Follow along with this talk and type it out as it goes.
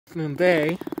Moon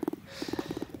Bay,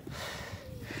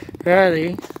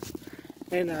 Riley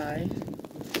and I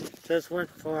just went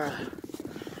for a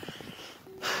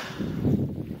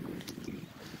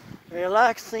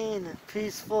relaxing,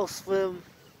 peaceful swim.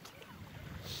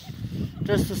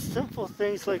 Just the simple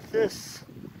things like this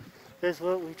is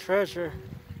what we treasure.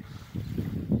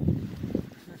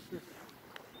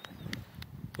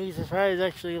 He's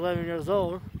actually 11 years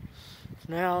old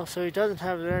now, so he doesn't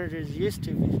have the energy as he used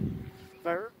to be.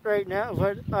 But right now,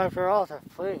 after all the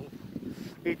playing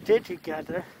we did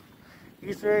together,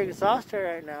 he's very exhausted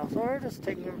right now, so we're just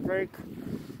taking a break,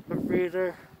 a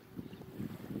breather.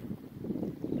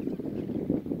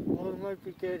 Well, it might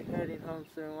be good heading home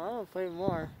soon. I want to play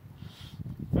more,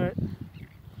 but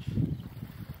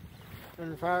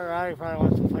Riley probably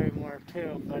wants to play more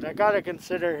too, but I gotta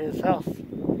consider his health.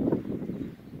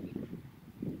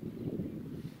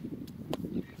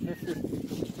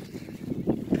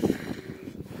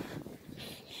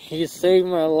 He saved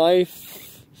my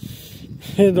life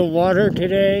in the water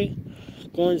today,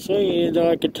 going swimming, even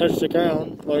though I could touch the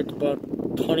ground like about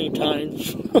 20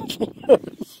 times.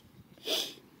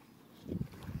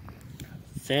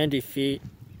 Sandy feet.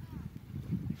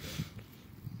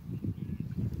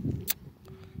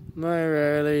 My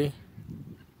Riley.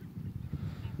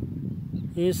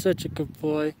 He's such a good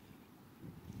boy.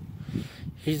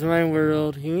 He's my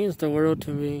world. He means the world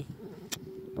to me.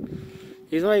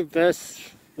 He's my best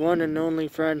one and only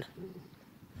friend.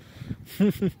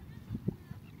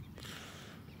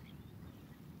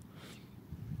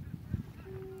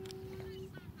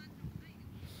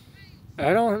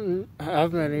 I don't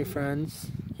have many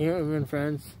friends, human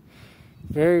friends.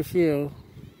 Very few.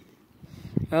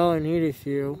 I only need a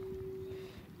few.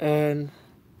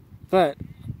 But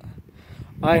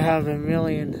I have a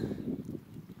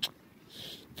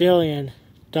billion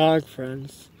dog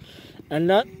friends. And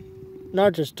not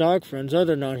just dog friends,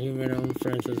 other non-human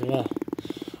friends as well.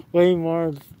 Way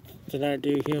more than I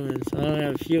do humans. I only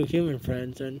have a few human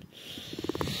friends and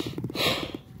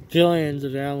billions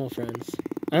of animal friends.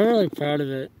 I'm really proud of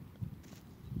it.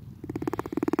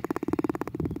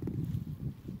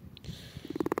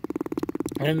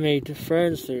 I made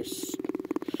friends through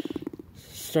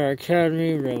Star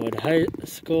Academy, Redwood High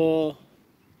School,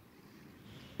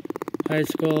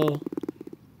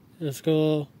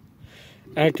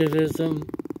 activism,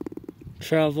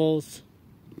 travels.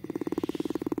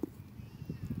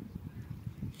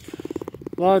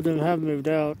 A lot of them have moved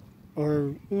out,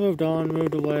 or moved on,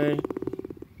 moved away.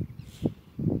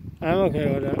 I'm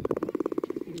okay with it.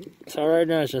 So right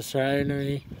now it's just Riley and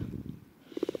me.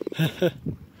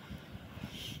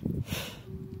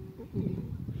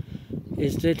 We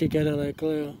stay together like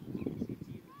glue.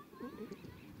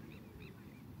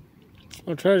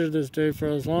 I'll treasure this day for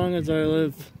as long as I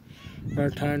live our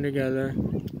time together.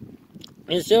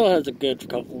 He still has a good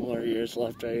couple more years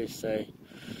left, I say.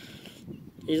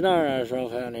 He's not an Asheville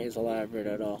fan, he's a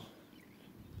Labrador at all.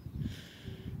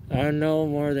 I know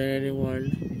more than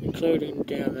anyone, including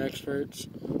damn experts.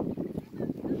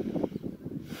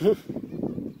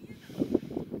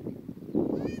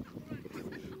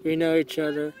 We know each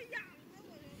other.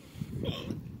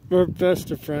 We're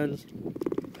best of friends.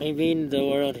 We mean the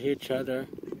world to each other.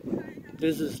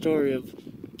 This is a story of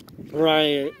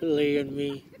Riley and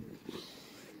me.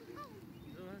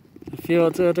 I feel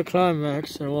it's at the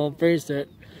climax and we'll embrace it.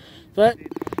 But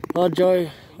we'll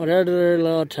enjoy whatever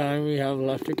little time we have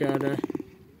left together.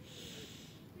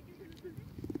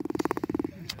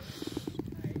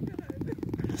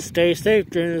 Stay safe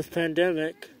during this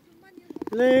pandemic.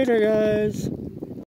 Later, guys.